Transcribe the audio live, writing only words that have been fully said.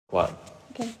What?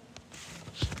 Okay.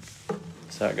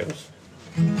 That's how it goes.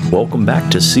 Welcome back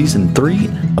to Season 3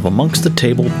 of Amongst the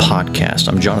Table podcast.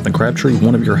 I'm Jonathan Crabtree,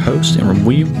 one of your hosts, and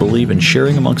we believe in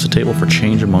sharing amongst the table for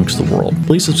change amongst the world.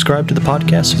 Please subscribe to the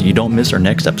podcast so you don't miss our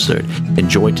next episode.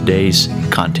 Enjoy today's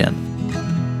content.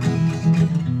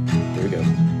 Here we go.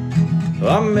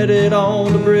 I'm headed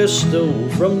on to Bristol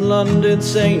from London,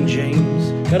 St.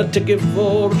 James. Got a ticket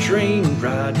for a train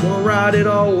ride, gonna ride it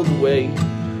all the way.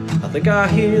 I think I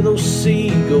hear those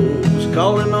seagulls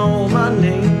calling on my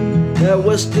name. That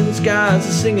western skies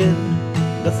are singing,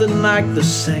 nothing like the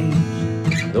same.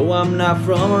 Though I'm not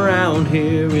from around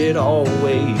here, it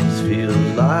always feels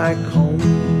like home.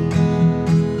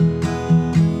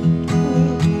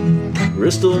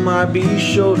 Bristol might be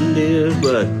short-lived,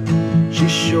 but she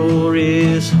sure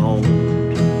is home.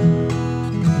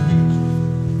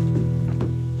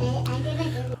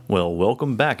 Well,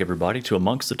 welcome back, everybody, to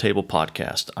Amongst the Table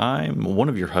podcast. I'm one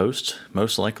of your hosts,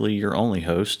 most likely your only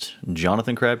host,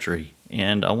 Jonathan Crabtree,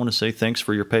 and I want to say thanks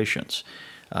for your patience.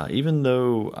 Even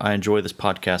though I enjoy this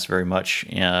podcast very much,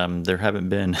 there haven't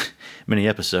been many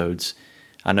episodes.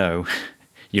 I know,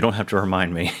 you don't have to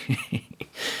remind me,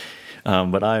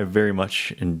 but I very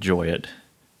much enjoy it.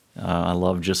 I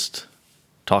love just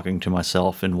talking to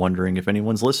myself and wondering if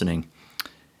anyone's listening.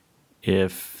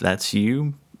 If that's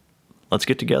you, let's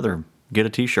get together, get a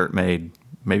t-shirt made,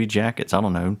 maybe jackets, I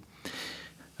don't know.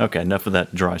 Okay, enough of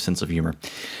that dry sense of humor.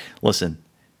 Listen,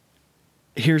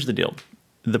 here's the deal.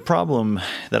 The problem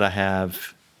that I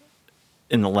have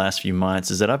in the last few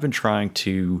months is that I've been trying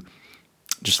to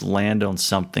just land on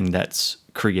something that's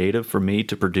creative for me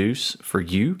to produce for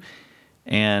you,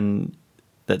 and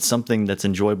that's something that's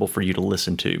enjoyable for you to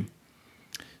listen to.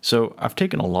 So I've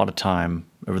taken a lot of time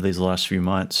over these last few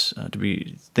months to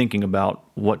be thinking about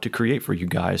what to create for you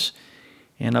guys.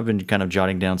 And I've been kind of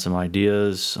jotting down some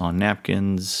ideas on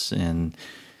napkins and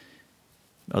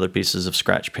other pieces of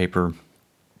scratch paper.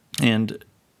 And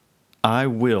I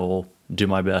will do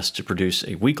my best to produce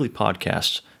a weekly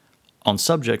podcast on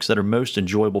subjects that are most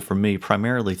enjoyable for me,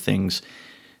 primarily things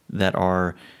that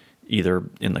are either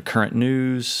in the current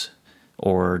news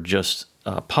or just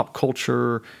pop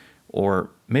culture, or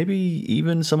maybe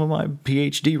even some of my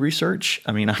PhD research.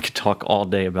 I mean, I could talk all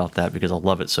day about that because I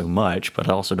love it so much, but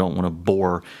I also don't want to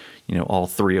bore, all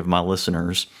three of my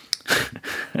listeners.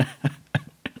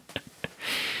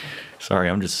 Sorry,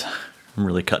 I'm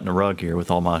really cutting a rug here with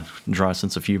all my dry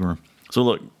sense of humor. So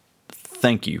look,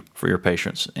 thank you for your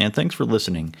patience, and thanks for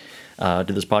listening to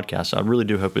this podcast. I really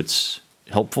do hope it's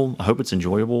helpful. I hope it's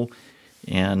enjoyable,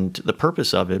 and the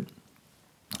purpose of it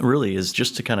really is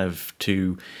just to kind of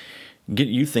to get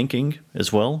you thinking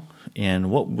as well, and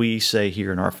what we say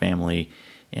here in our family,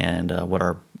 and what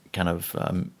our kind of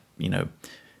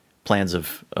plans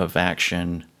of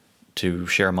action to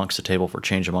share amongst the table for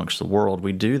change amongst the world.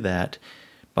 We do that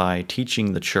by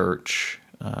teaching the church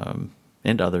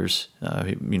and others.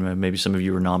 Maybe some of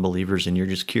you are non-believers and you're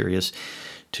just curious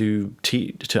to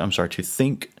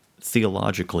think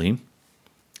theologically,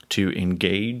 to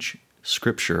engage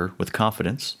Scripture with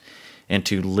confidence, and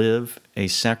to live a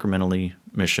sacramentally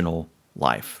missional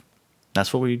life.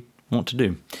 That's what we want to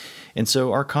do. And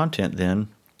so our content then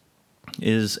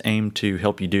is aimed to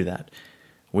help you do that.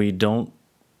 We don't,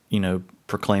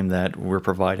 proclaim that we're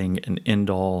providing an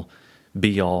end-all,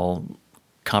 be-all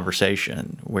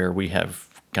conversation where we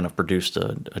have kind of produced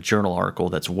a journal article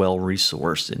that's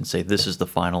well-resourced and say this is the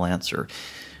final answer.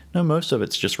 No, most of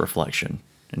it's just reflection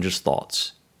and just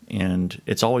thoughts. And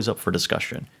it's always up for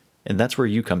discussion. And that's where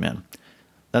you come in.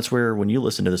 That's where, when you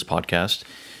listen to this podcast,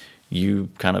 you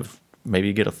kind of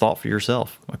maybe get a thought for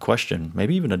yourself, a question,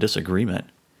 maybe even a disagreement,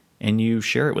 and you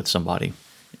share it with somebody.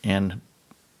 And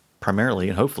primarily,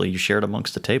 and hopefully, you share it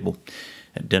amongst the table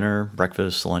at dinner,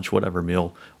 breakfast, lunch, whatever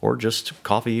meal, or just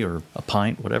coffee or a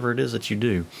pint, whatever it is that you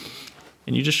do.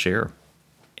 And you just share.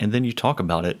 And then you talk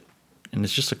about it. And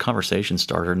it's just a conversation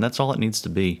starter. And that's all it needs to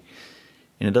be.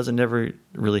 And it doesn't never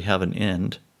really have an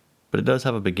end, but it does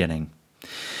have a beginning.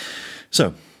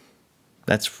 So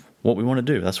that's what we want to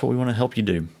do. That's what we want to help you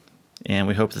do. And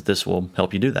we hope that this will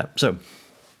help you do that. So,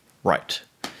 right.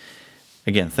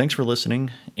 Again, thanks for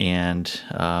listening, and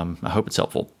I hope it's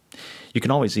helpful. You can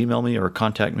always email me or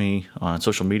contact me on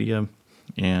social media,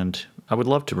 and I would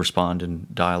love to respond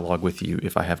and dialogue with you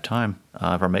if I have time,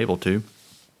 if I'm able to.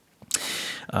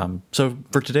 So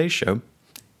for today's show,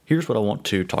 here's what I want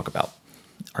to talk about.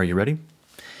 Are you ready?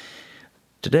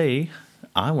 Today,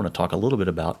 I want to talk a little bit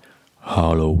about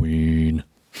Halloween.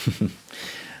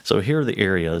 So here are the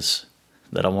areas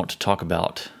that I want to talk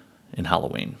about in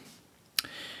Halloween.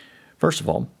 First of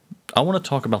all, I want to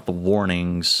talk about the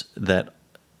warnings that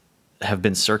have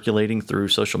been circulating through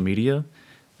social media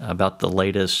about the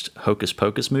latest Hocus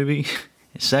Pocus movie.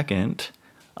 Second,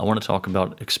 I want to talk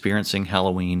about experiencing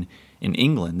Halloween in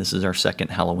England. This is our second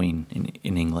Halloween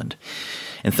in England.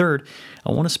 And third,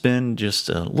 I want to spend just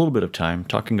a little bit of time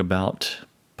talking about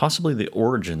possibly the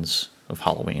origins of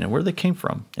Halloween and where they came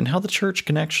from, and how the church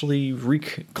can actually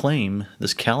reclaim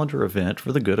this calendar event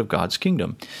for the good of God's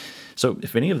kingdom. So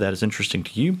if any of that is interesting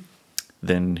to you,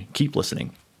 then keep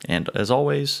listening. And as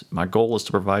always, my goal is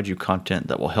to provide you content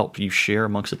that will help you share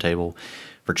amongst the table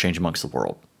for change amongst the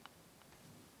world.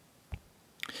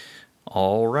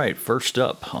 All right, first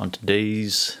up on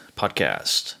today's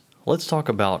podcast, let's talk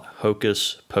about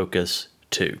Hocus Pocus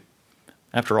 2.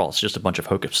 After all, it's just a bunch of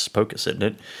hocus pocus, isn't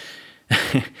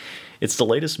it? It's the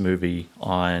latest movie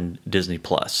on Disney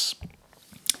Plus,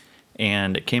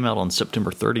 and it came out on September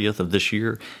 30th of this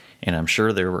year, and I'm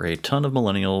sure there were a ton of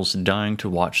millennials dying to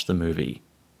watch the movie,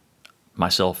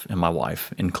 myself and my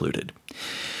wife included.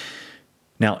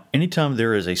 Now, anytime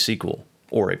there is a sequel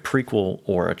or a prequel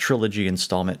or a trilogy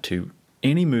installment to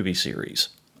any movie series,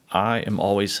 I am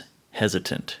always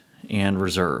hesitant and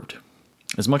reserved.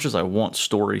 As much as I want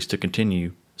stories to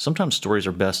continue, sometimes stories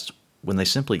are best when they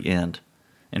simply end.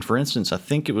 And for instance, I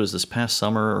think it was this past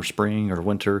summer or spring or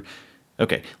winter,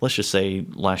 okay, let's just say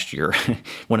last year,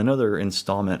 when another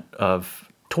installment of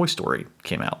Toy Story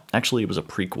came out. Actually, it was a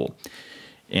prequel.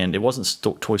 And it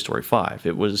wasn't Toy Story 5.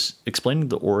 It was explaining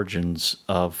the origins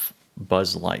of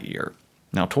Buzz Lightyear.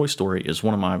 Now, Toy Story is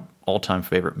one of my all-time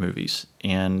favorite movies.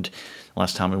 And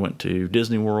last time we went to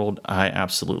Disney World, I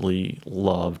absolutely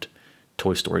loved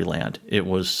Toy Story Land. It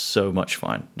was so much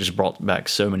fun. Just brought back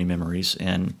so many memories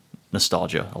and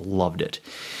nostalgia. I loved it.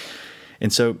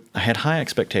 And so I had high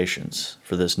expectations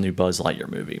for this new Buzz Lightyear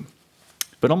movie.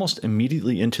 But almost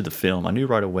immediately into the film, I knew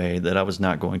right away that I was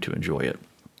not going to enjoy it.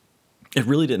 It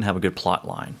really didn't have a good plot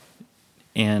line.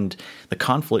 And the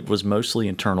conflict was mostly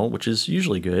internal, which is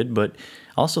usually good, but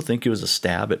I also think it was a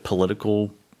stab at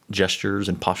political gestures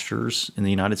and postures in the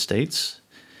United States.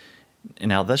 And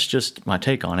now that's just my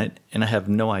take on it, and I have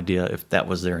no idea if that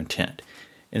was their intent.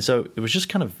 And so it was just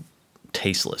kind of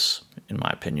tasteless, in my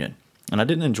opinion. And I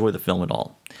didn't enjoy the film at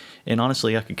all. And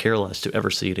honestly, I could care less to ever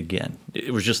see it again.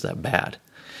 It was just that bad.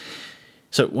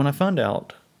 So when I found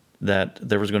out that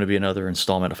there was going to be another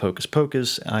installment of Hocus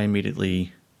Pocus, I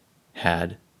immediately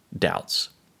had doubts.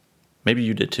 Maybe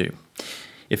you did too.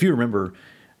 If you remember,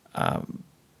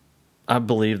 I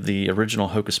believe the original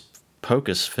Hocus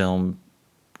Pocus film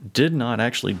did not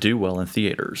actually do well in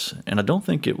theaters. And I don't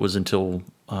think it was until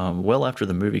well after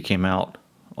the movie came out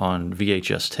on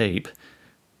VHS tape,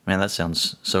 man, that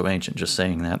sounds so ancient just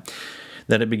saying that,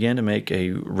 that it began to make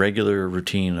a regular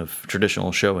routine of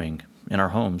traditional showing in our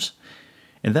homes.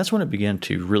 And that's when it began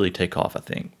to really take off, I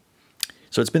think.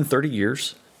 So it's been 30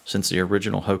 years since the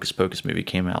original Hocus Pocus movie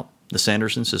came out. The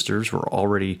Sanderson sisters were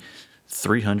already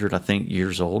 300, I think,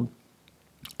 years old.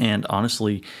 And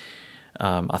honestly,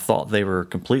 I thought they were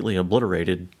completely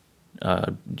obliterated,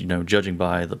 judging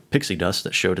by the pixie dust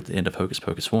that showed at the end of Hocus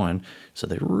Pocus 1. So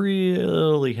they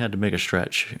really had to make a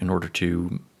stretch in order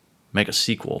to make a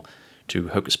sequel to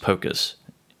Hocus Pocus.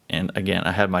 And again,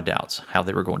 I had my doubts how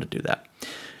they were going to do that.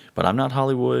 But I'm not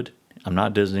Hollywood. I'm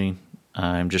not Disney.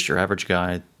 I'm just your average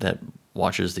guy that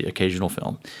watches the occasional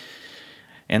film.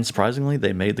 And surprisingly,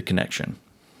 they made the connection.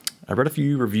 I read a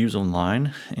few reviews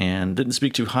online and didn't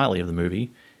speak too highly of the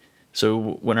movie.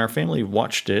 So when our family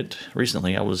watched it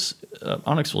recently, I was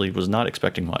honestly was not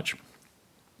expecting much.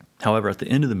 However, at the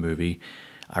end of the movie,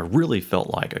 I really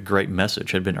felt like a great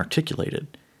message had been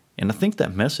articulated. And I think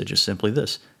that message is simply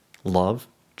this: love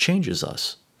changes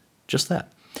us. Just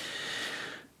that.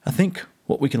 I think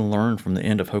what we can learn from the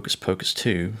end of Hocus Pocus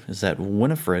 2 is that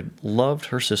Winifred loved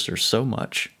her sister so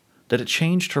much that it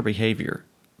changed her behavior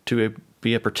to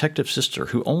be a protective sister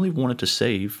who only wanted to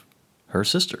save her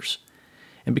sisters.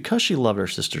 And because she loved her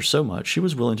sisters so much, she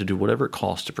was willing to do whatever it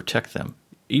cost to protect them,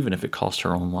 even if it cost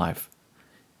her own life.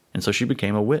 And so she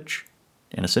became a witch,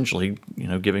 and essentially,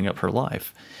 giving up her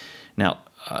life. Now,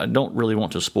 I don't really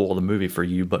want to spoil the movie for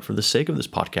you, but for the sake of this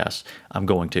podcast, I'm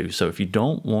going to. So if you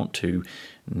don't want to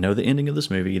know the ending of this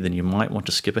movie, then you might want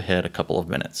to skip ahead a couple of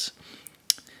minutes.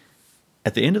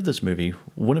 At the end of this movie,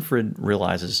 Winifred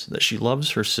realizes that she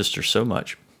loves her sister so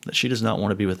much that she does not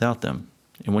want to be without them.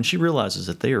 And when she realizes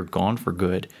that they are gone for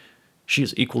good, she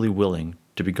is equally willing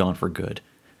to be gone for good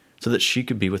so that she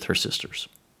could be with her sisters.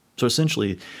 So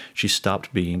essentially, she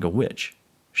stopped being a witch.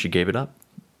 She gave it up,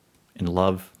 and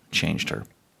love changed her.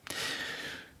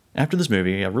 After this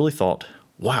movie, I really thought,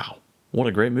 wow, what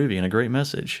a great movie and a great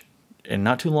message. And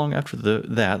not too long after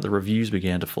that, the reviews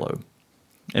began to flow.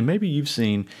 And maybe you've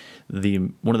seen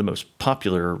one of the most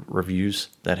popular reviews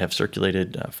that have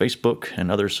circulated Facebook and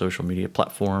other social media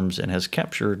platforms and has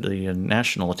captured the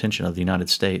national attention of the United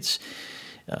States,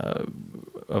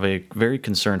 of a very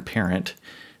concerned parent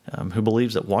who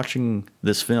believes that watching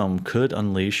this film could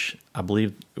unleash, I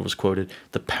believe it was quoted,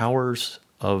 the powers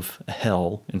of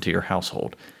hell into your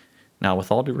household. Now,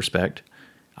 with all due respect,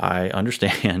 I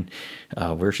understand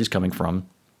where she's coming from.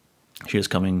 She is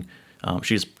coming.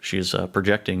 She is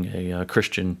projecting a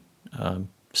Christian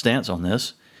stance on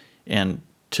this, and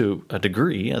to a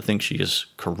degree, I think she is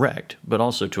correct. But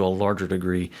also to a larger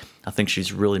degree, I think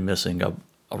she's really missing a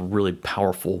really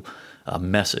powerful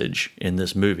message in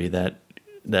this movie that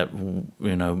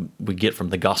we get from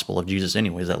the gospel of Jesus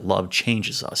anyways, that love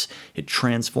changes us. It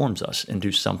transforms us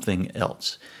into something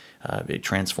else. It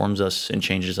transforms us and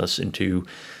changes us into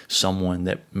someone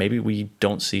that maybe we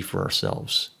don't see for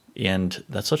ourselves. And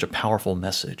that's such a powerful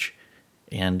message.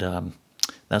 And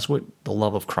that's what the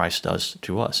love of Christ does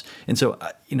to us. And so,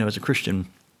 as a Christian,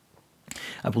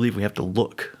 I believe we have to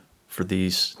look for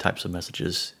these types of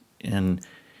messages in,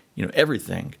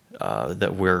 everything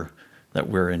that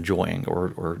we're enjoying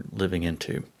or living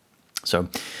into. So,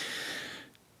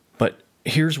 but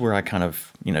here's where I kind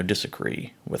of,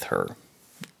 disagree with her.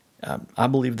 I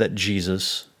believe that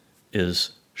Jesus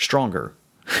is stronger.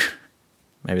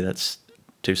 Maybe that's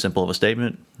too simple of a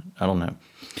statement. I don't know.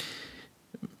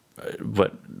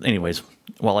 But anyways,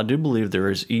 while I do believe there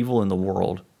is evil in the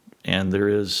world and there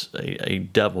is a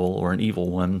devil or an evil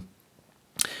one,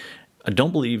 I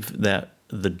don't believe that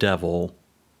the devil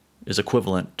is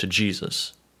equivalent to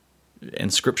Jesus.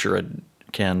 And Scripture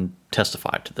can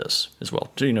testify to this as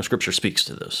well. Scripture speaks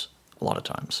to this a lot of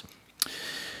times.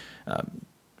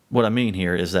 What I mean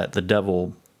here is that the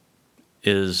devil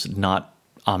is not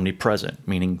omnipresent,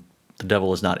 meaning the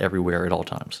devil is not everywhere at all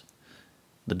times.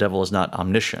 The devil is not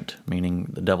omniscient, meaning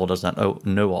the devil does not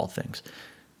know all things.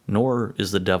 Nor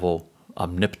is the devil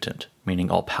omnipotent, meaning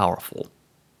all-powerful.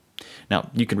 Now,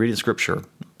 you can read in Scripture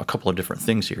a couple of different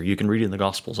things here. You can read in the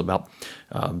Gospels about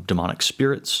demonic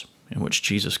spirits in which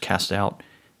Jesus cast out.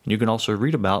 And you can also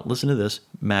read about, listen to this,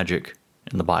 magic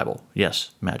in the Bible.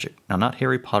 Yes, magic. Now, not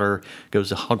Harry Potter goes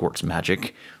to Hogwarts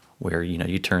magic, where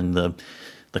you turn the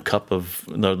cup of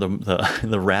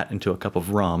the rat into a cup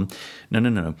of rum.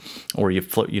 No. Or you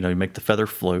float, you make the feather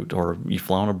float, or you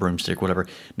fly on a broomstick, whatever.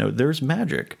 No, there's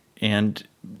magic, and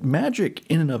magic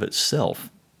in and of itself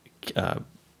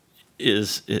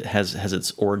it has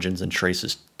its origins and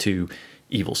traces to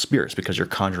evil spirits, because you're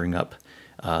conjuring up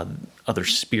other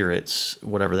spirits,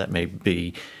 whatever that may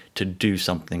be, to do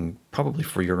something probably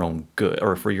for your own good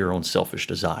or for your own selfish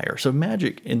desire. So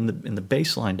magic, in the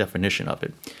baseline definition of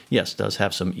it, yes, does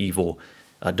have some evil.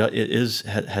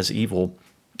 Has evil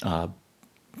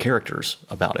characters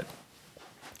about it.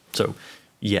 So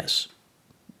yes,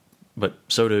 but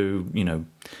so do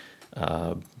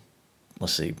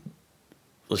let's see.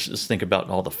 Let's just think about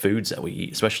all the foods that we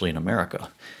eat, especially in America.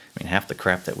 I mean, half the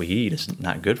crap that we eat is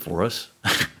not good for us.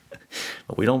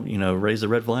 But we don't, raise the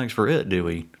red flags for it, do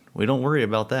we? We don't worry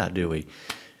about that, do we?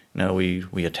 No,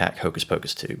 we attack Hocus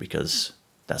Pocus too, because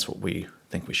that's what we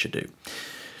think we should do.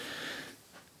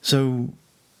 So,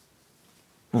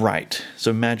 right.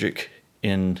 So magic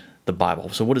in the Bible.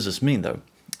 So what does this mean, though?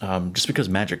 Just because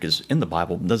magic is in the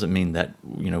Bible doesn't mean that,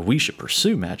 we should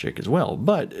pursue magic as well.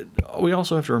 But we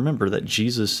also have to remember that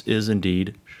Jesus is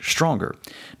indeed stronger.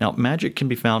 Now, magic can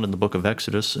be found in the book of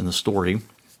Exodus, in the story,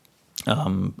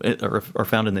 are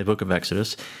found in the book of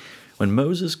Exodus, when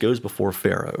Moses goes before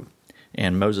Pharaoh,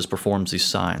 and Moses performs these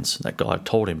signs that God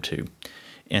told him to.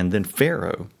 And then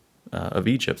Pharaoh of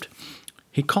Egypt,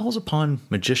 he calls upon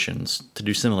magicians to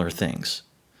do similar things.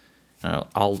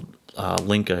 I'll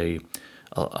link a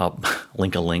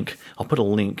link. I'll put a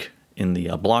link in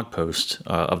the blog post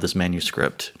of this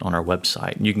manuscript on our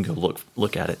website, and you can go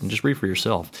look at it and just read for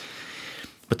yourself.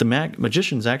 But the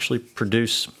magicians actually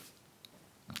produce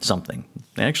something.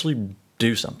 They actually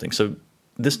do something. So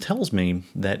this tells me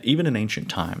that even in ancient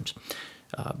times,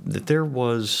 that there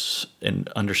was an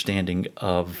understanding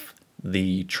of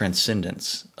the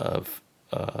transcendence of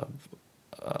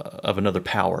another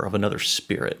power, of another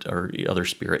spirit or other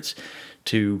spirits,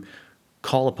 to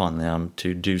call upon them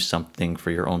to do something for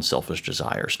your own selfish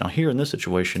desires. Now, here in this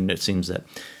situation, it seems that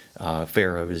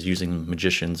Pharaoh is using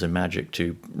magicians and magic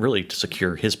to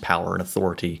secure his power and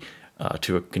authority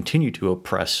to continue to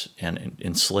oppress and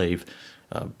enslave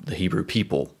the Hebrew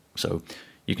people. So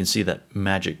you can see that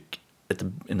magic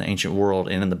in the ancient world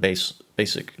and in the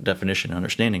basic definition and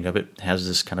understanding of it has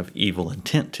this kind of evil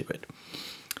intent to it.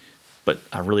 But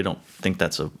I really don't think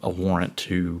that's a warrant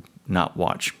to not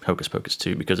watch Hocus Pocus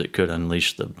 2 because it could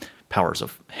unleash the powers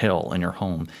of hell in your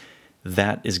home,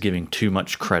 that is giving too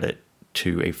much credit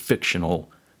to a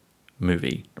fictional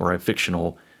movie or a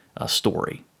fictional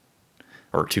story,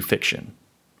 or to fiction,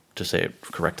 to say it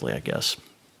correctly, I guess.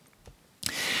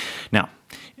 Now,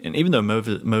 and even though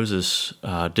Moses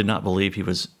did not believe he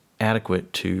was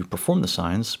adequate to perform the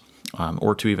signs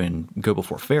or to even go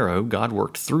before Pharaoh, God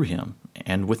worked through him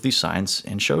and with these signs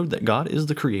and showed that God is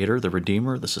the creator, the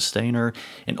redeemer, the sustainer,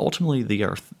 and ultimately the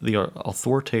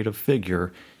authoritative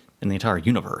figure in the entire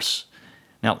universe.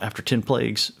 Now, after 10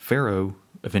 plagues, Pharaoh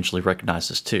eventually recognized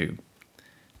this too.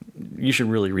 You should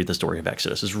really read the story of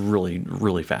Exodus. It's really,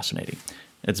 really fascinating.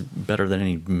 It's better than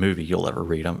any movie you'll ever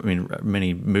read. I mean,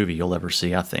 any movie you'll ever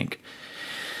see, I think.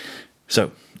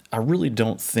 So, I really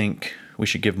don't think we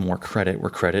should give more credit where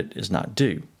credit is not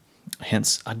due.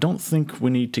 Hence, I don't think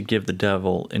we need to give the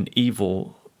devil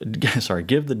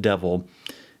give the devil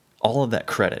all of that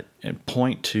credit and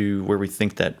point to where we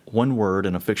think that one word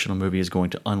in a fictional movie is going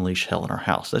to unleash hell in our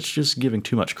house. That's just giving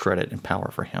too much credit and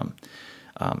power for him.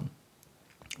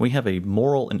 We have a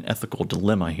moral and ethical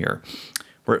dilemma here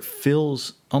where it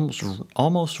feels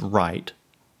almost right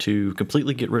to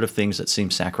completely get rid of things that seem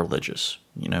sacrilegious,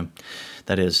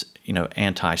 that is,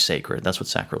 anti-sacred. That's what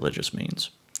sacrilegious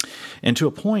means. And to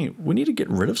a point, we need to get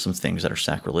rid of some things that are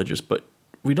sacrilegious, but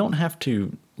we don't have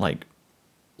to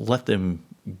let them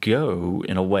go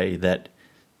in a way that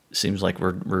seems like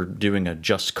we're doing a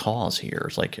just cause here.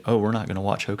 It's like, oh, we're not going to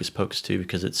watch Hocus Pocus 2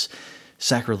 because it's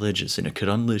sacrilegious and it could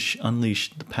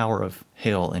unleash the power of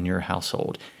hell in your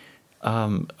household.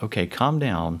 Okay, calm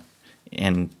down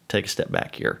and take a step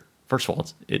back here. First of all,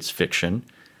 it's fiction.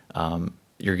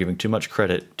 You're giving too much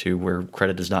credit to where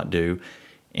credit is not due,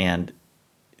 and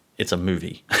it's a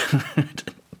movie.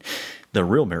 The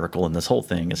real miracle in this whole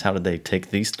thing is how did they take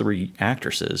these 3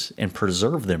 actresses and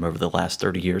preserve them over the last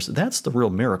 30 years? That's the real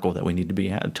miracle that we need to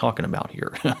be talking about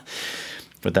here.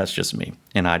 But that's just me,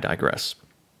 and I digress.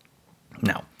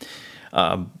 Now,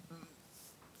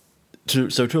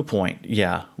 to a point,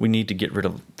 yeah, we need to get rid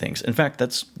of things. In fact,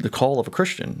 that's the call of a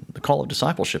Christian. The call of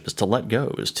discipleship is to let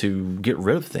go, is to get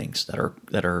rid of things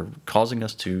that are causing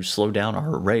us to slow down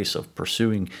our race of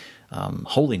pursuing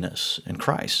holiness in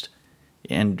Christ.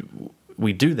 And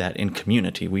we do that in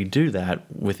community. We do that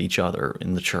with each other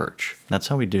in the church. That's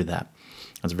how we do that.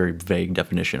 That's a very vague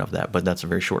definition of that, but that's a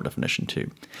very short definition too.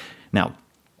 Now,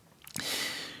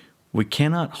 we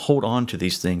cannot hold on to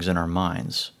these things in our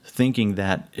minds, thinking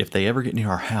that if they ever get near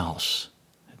our house,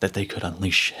 that they could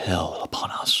unleash hell upon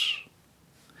us.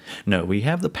 No, we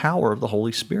have the power of the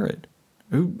Holy Spirit,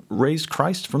 who raised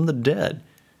Christ from the dead.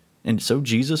 And so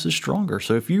Jesus is stronger.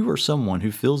 So if you are someone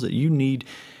who feels that you need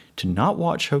to not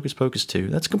watch Hocus Pocus 2,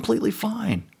 that's completely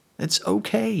fine. It's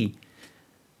okay.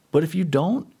 But if you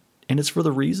don't, and it's for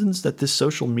the reasons that this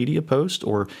social media post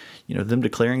or them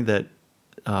declaring that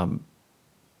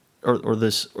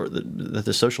that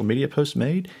the social media post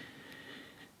made,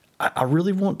 I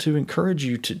really want to encourage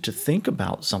you to think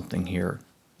about something here.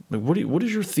 What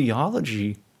is your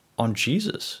theology on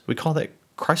Jesus? We call that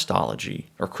Christology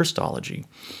or Christology,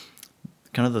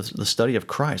 kind of the study of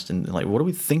Christ. And what do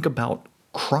we think about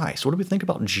Christ? What do we think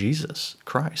about Jesus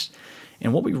Christ?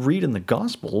 And what we read in the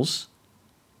Gospels,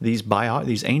 these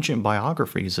ancient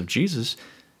biographies of Jesus,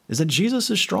 is that Jesus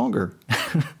is stronger.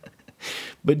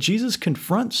 But Jesus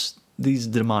confronts these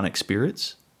demonic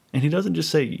spirits, and he doesn't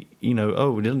just say, he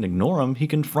doesn't ignore them. He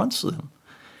confronts them.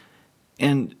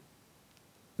 And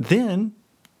then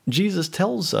Jesus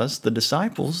tells us, the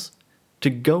disciples, to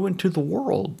go into the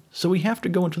world. So we have to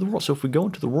go into the world. So if we go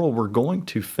into the world, we're going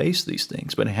to face these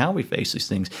things. But how we face these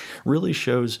things really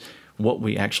shows what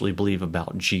we actually believe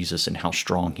about Jesus and how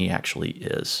strong he actually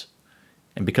is.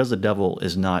 And because the devil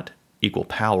is not equal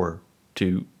power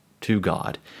to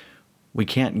God, we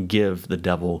can't give the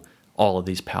devil all of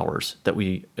these powers that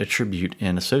we attribute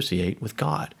and associate with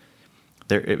God.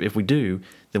 If we do,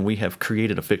 then we have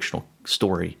created a fictional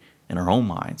story in our own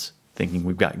minds, thinking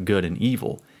we've got good and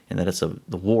evil, and that it's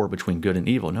the war between good and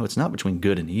evil. No, it's not between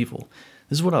good and evil.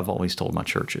 This is what I've always told my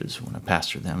churches when I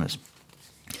pastor them, is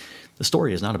the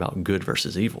story is not about good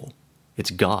versus evil.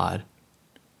 It's God,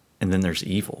 and then there's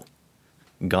evil.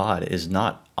 God is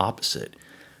not opposite.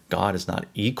 God is not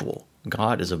equal.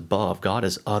 God is above. God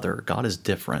is other. God is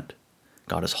different.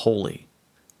 God is holy.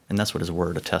 And that's what his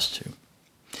word attests to.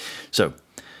 So,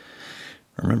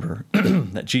 remember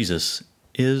that Jesus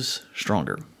is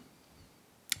stronger.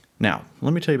 Now,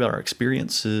 let me tell you about our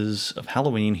experiences of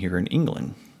Halloween here in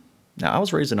England. Now, I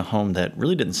was raised in a home that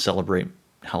really didn't celebrate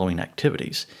Halloween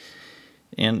activities.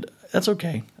 And that's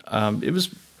okay. It was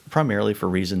primarily for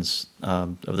reasons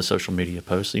of the social media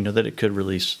posts, that it could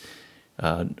release,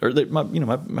 or that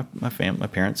my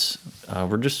parents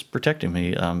were just protecting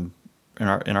me, and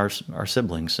our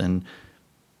siblings, and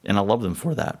I love them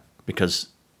for that, because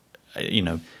I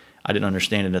didn't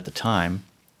understand it at the time,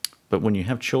 but when you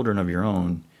have children of your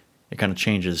own, it kind of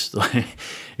changes the way,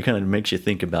 it kind of makes you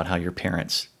think about how your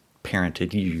parents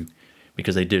parented you,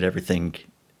 because they did everything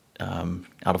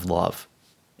out of love,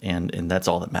 and that's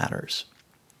all that matters.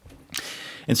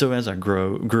 And so as I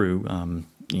grew, and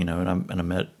I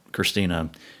met Christina,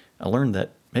 I learned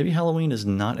that maybe Halloween is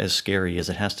not as scary as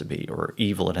it has to be, or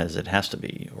evil as it has to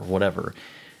be, or whatever,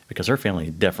 because her family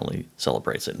definitely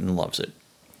celebrates it and loves it.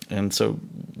 And so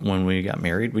when we got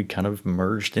married, we kind of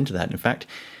merged into that. In fact,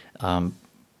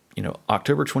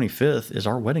 October 25th is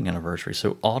our wedding anniversary.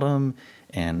 So autumn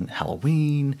and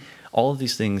Halloween, all of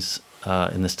these things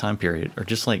in this time period are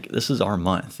just like, this is our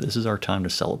month. This is our time to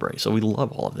celebrate. So we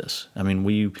love all of this. I mean,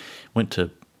 we went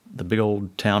to the big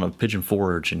old town of Pigeon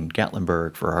Forge and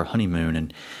Gatlinburg for our honeymoon.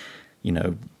 And,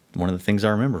 one of the things I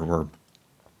remember were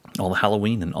all the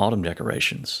Halloween and autumn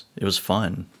decorations. It was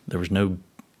fun. There was no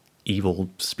evil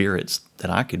spirits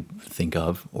that I could think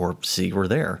of or see were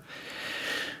there.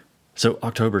 So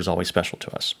October is always special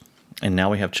to us. And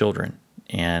now we have children,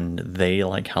 and they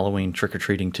like Halloween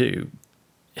trick-or-treating too.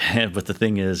 But the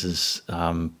thing is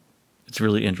it's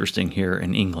really interesting here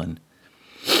in England.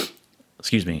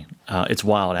 Excuse me. It's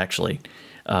wild, actually.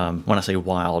 When I say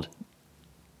wild,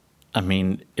 I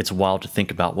mean, it's wild to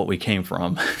think about what we came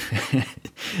from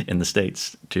in the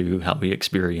States to how we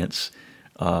experience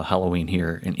Halloween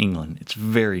here in England. It's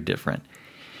very different.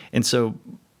 And so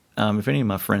if any of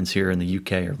my friends here in the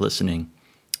UK are listening,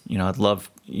 I'd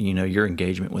love, your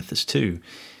engagement with this too,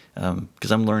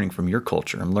 because I'm learning from your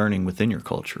culture. I'm learning within your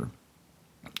culture,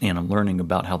 and I'm learning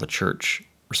about how the church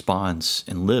responds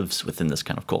and lives within this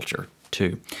kind of culture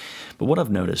too. But what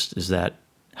I've noticed is that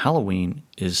Halloween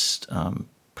is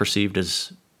perceived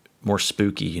as more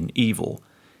spooky and evil,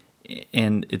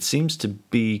 and it seems to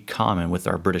be common with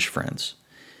our British friends.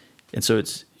 And so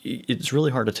it's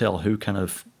really hard to tell who kind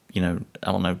of,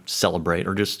 celebrate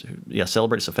or just,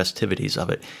 celebrates the festivities of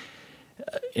it,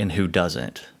 and who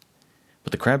doesn't.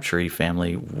 But the Crabtree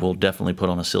family will definitely put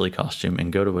on a silly costume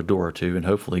and go to a door or two and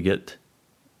hopefully get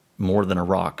more than a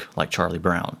rock like Charlie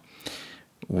Brown.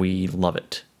 We love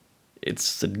it.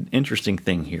 It's an interesting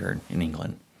thing here in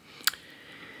England.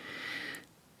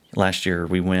 Last year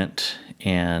we went,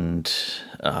 and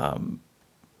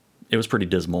it was pretty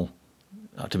dismal,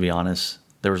 to be honest.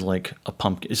 There was like a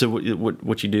pumpkin. So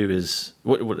what you do is,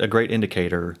 what a great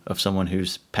indicator of someone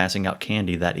who's passing out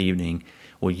candy that evening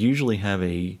will usually have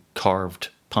a carved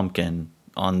pumpkin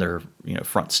on their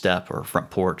front step or front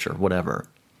porch or whatever.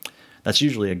 That's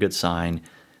usually a good sign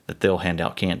that they'll hand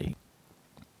out candy.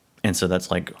 And so that's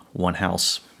like one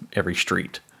house every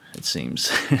street, it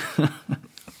seems.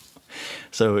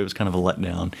 So it was kind of a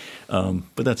letdown,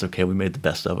 but that's okay. We made the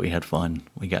best of it. We had fun.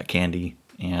 We got candy,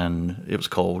 and it was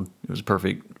cold. It was a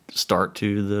perfect start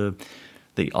to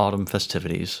the autumn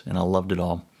festivities, and I loved it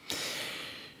all.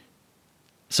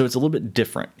 So it's a little bit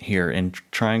different here, in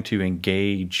trying to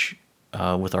engage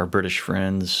with our British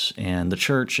friends and the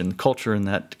church and culture, and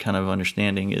that kind of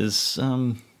understanding is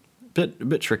a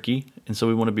bit tricky. And so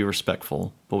we want to be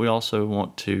respectful, but we also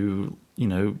want to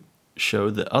show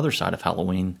the other side of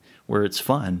Halloween, where it's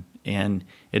fun, and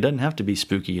it doesn't have to be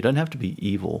spooky. It doesn't have to be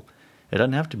evil. It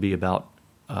doesn't have to be about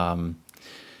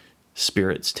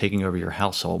spirits taking over your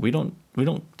household. We don't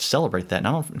celebrate that.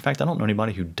 And in fact, I don't know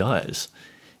anybody who does.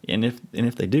 And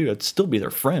if they do, I'd still be their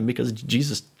friend, because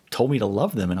Jesus told me to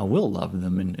love them, and I will love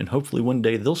them. And hopefully one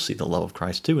day they'll see the love of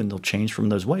Christ too, and they'll change from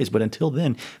those ways. But until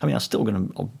then, I'll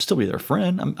still be their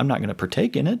friend. I'm not going to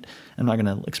partake in it. I'm not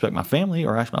going to expect my family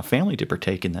or ask my family to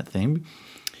partake in that thing.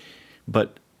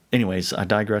 But anyways, I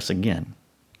digress again.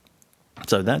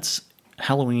 So that's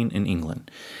Halloween in England.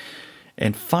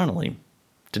 And finally,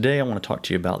 today I want to talk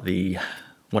to you about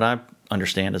what I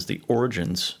understand as the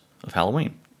origins of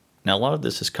Halloween. Now, a lot of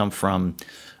this has come from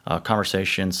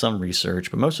conversation, some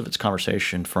research, but most of it's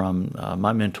conversation from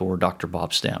my mentor, Dr.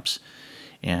 Bob Stamps.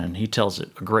 And he tells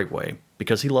it a great way,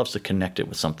 because he loves to connect it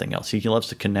with something else. He loves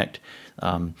to connect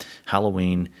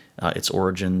Halloween, its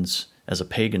origins as a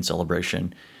pagan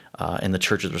celebration, and the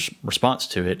church's response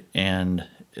to it, and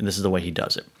this is the way he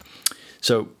does it.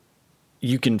 So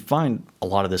you can find a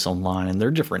lot of this online, and there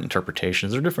are different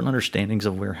interpretations, there are different understandings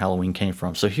of where Halloween came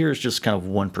from. So here's just kind of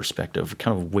one perspective,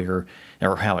 kind of where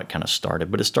or how it kind of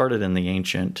started. But it started in the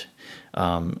ancient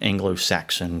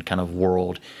Anglo-Saxon kind of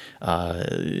world,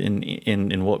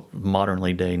 in what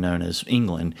modernly day known as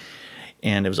England.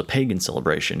 and it was a pagan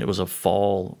celebration. It was a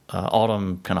fall,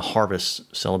 autumn kind of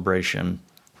harvest celebration.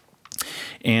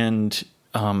 And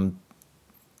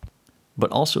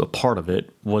but also a part of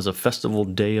it was a festival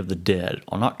Day of the Dead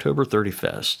on October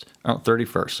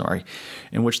 31st,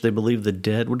 in which they believed the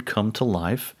dead would come to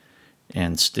life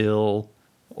and steal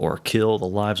or kill the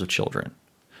lives of children.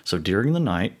 So during the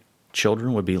night,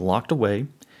 children would be locked away,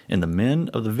 and the men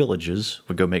of the villages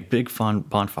would go make big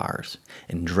bonfires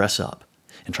and dress up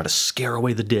and try to scare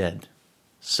away the dead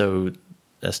so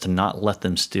as to not let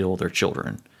them steal their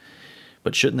children.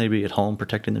 But shouldn't they be at home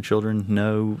protecting their children?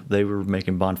 No, they were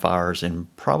making bonfires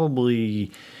and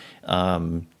probably,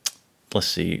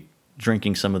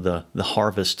 drinking some of the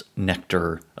harvest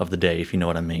nectar of the day, if you know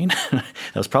what I mean.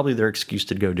 That was probably their excuse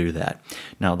to go do that.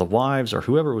 Now, the wives or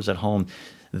whoever was at home,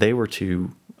 they were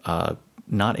to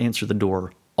not answer the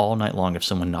door all night long if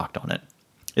someone knocked on it.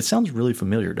 It sounds really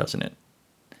familiar, doesn't it?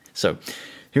 So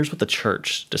here's what the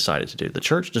church decided to do. The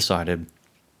church decided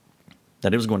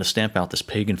that it was going to stamp out this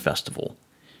pagan festival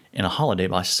and a holiday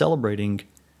by celebrating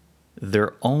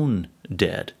their own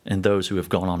dead and those who have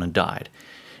gone on and died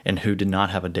and who did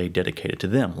not have a day dedicated to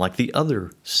them, like the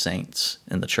other saints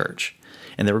in the church.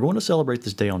 And they were going to celebrate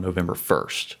this day on November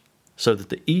 1st, so that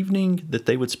the evening that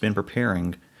they would spend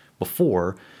preparing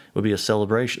before would be a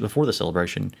celebration, before the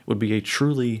celebration would be a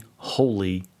truly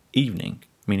holy evening,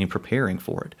 meaning preparing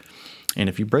for it. And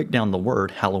if you break down the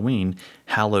word Halloween,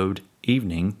 hallowed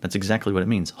evening, that's exactly what it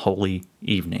means, holy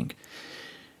evening.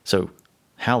 So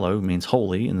hallow means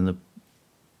holy, and then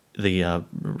the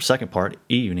second part,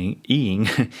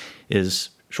 eing, is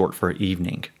short for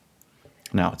evening.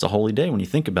 Now, it's a holy day when you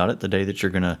think about it, the day that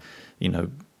you're going to,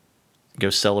 go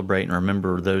celebrate and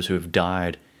remember those who have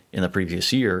died in the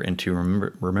previous year, and to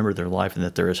remember their life, and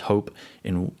that there is hope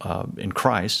in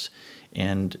Christ,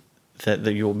 and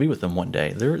that you will be with them one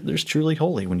day. There's truly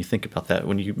holy when you think about that.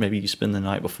 When you spend the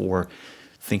night before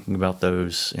thinking about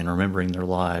those and remembering their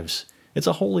lives, it's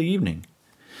a holy evening.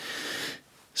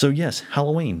 So yes,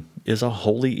 Halloween is a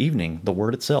holy evening. The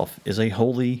word itself is a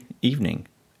holy evening.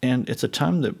 And it's a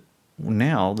time that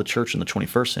now the church in the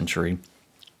 21st century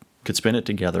could spend it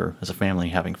together as a family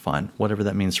having fun, whatever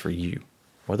that means for you.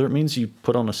 Whether it means you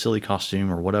put on a silly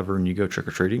costume or whatever and you go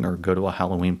trick-or-treating or go to a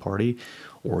Halloween party,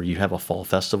 or you have a fall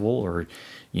festival, or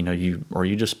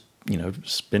you just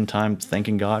spend time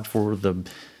thanking God for the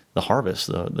harvest,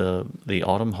 the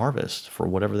autumn harvest, for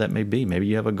whatever that may be. Maybe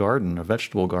you have a garden, a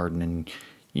vegetable garden, and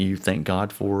you thank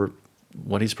God for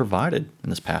what He's provided in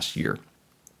this past year.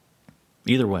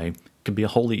 Either way, it could be a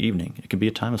holy evening. It could be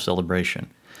a time of celebration.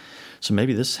 So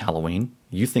maybe this Halloween,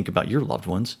 you think about your loved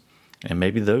ones, and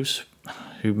maybe those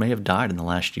who may have died in the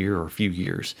last year or a few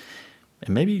years,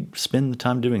 and maybe spend the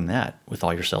time doing that with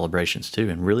all your celebrations too,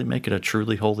 and really make it a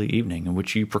truly holy evening in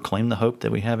which you proclaim the hope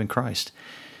that we have in Christ.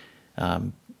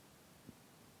 So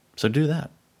do that.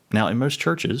 Now, in most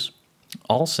churches,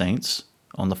 All Saints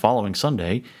on the following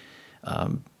Sunday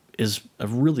is a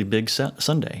really big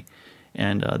Sunday.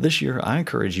 And this year, I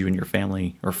encourage you and your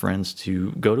family or friends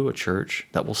to go to a church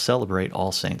that will celebrate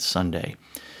All Saints Sunday.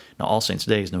 Now, All Saints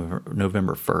Day is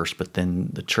November 1st, but then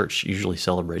the church usually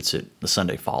celebrates it the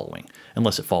Sunday following,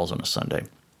 unless it falls on a Sunday.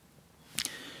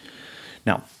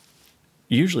 Now,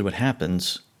 usually what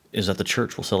happens is that the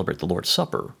church will celebrate the Lord's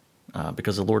Supper,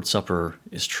 because the Lord's Supper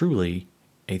is truly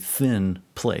a thin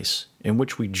place in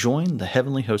which we join the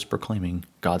heavenly host proclaiming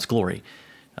God's glory,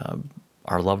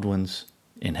 our loved ones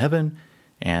in heaven,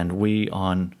 and we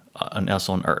on us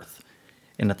on earth.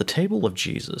 And at the table of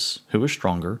Jesus, who is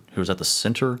stronger, who is at the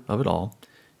center of it all,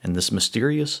 and this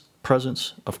mysterious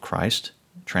presence of Christ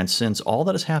transcends all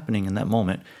that is happening in that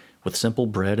moment with simple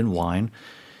bread and wine,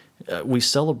 we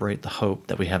celebrate the hope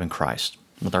that we have in Christ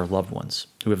with our loved ones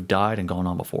who have died and gone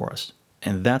on before us.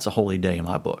 And that's a holy day in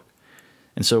my book.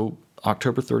 And so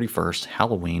October 31st,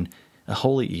 Halloween, a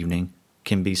holy evening,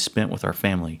 can be spent with our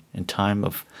family in time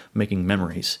of making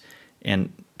memories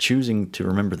and choosing to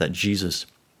remember that Jesus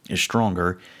is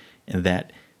stronger and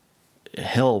that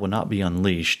hell will not be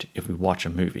unleashed if we watch a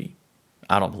movie.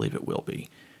 I don't believe it will be.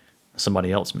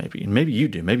 Somebody else maybe, and maybe you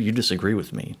do. Maybe you disagree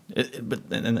with me. But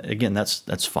again,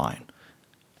 that's fine.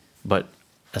 But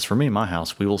as for me and my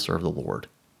house, we will serve the Lord.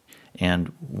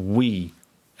 And we,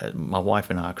 my wife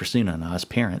and I, Christina and I, as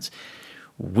parents,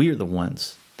 we are the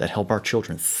ones that help our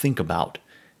children think about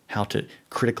how to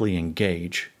critically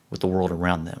engage with the world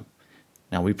around them.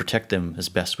 Now, we protect them as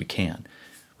best we can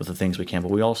with the things we can,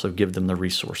 but we also give them the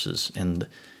resources and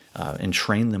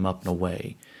train them up in a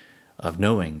way of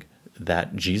knowing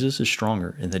that Jesus is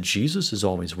stronger and that Jesus is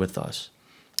always with us,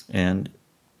 and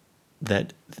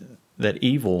that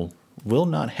evil will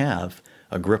not have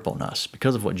a grip on us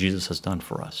because of what Jesus has done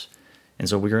for us. And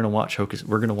so we're going to watch Hocus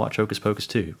Pocus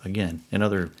 2 again and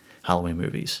other Halloween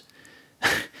movies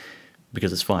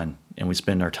because it's fun and we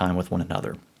spend our time with one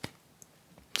another.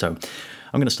 So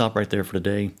I'm going to stop right there for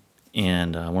today,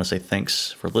 and I want to say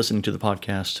thanks for listening to the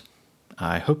podcast.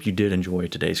 I hope you did enjoy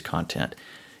today's content.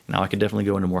 Now, I could definitely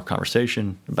go into more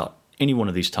conversation about any one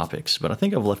of these topics, but I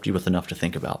think I've left you with enough to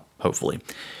think about, hopefully.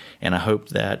 And I hope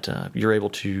that you're able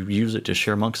to use it to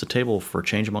share amongst the table for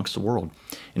change amongst the world.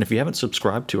 And if you haven't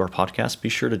subscribed to our podcast, be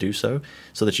sure to do so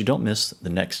that you don't miss the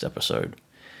next episode.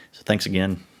 So thanks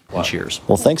again, and cheers.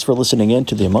 Well, thanks for listening in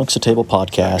to the Amongst the Table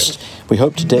podcast. We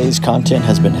hope today's content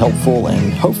has been helpful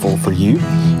and hopeful for you,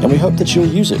 and we hope that you'll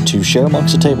use it to share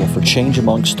amongst the table for change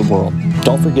amongst the world.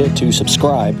 Don't forget to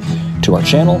subscribe to our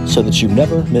channel so that you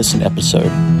never miss an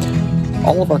episode.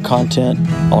 All of our content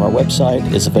on our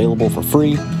website is available for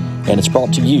free, and it's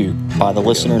brought to you by the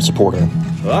listener and supporter.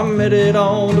 I'm headed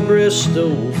on to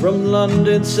Bristol from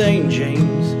London, St.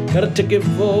 James. Got a ticket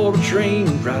for a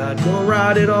train ride, gonna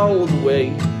ride it all the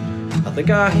way. I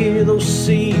think I hear those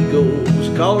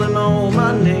seagulls calling on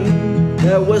my name.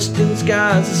 That western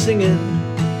skies are singing,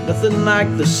 nothing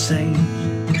like the same.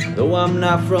 Though I'm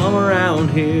not from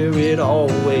around here, it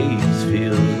always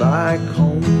feels like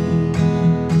home.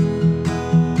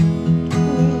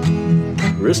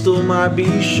 Bristol might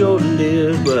be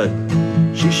short-lived, but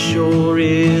she sure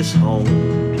is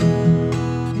home.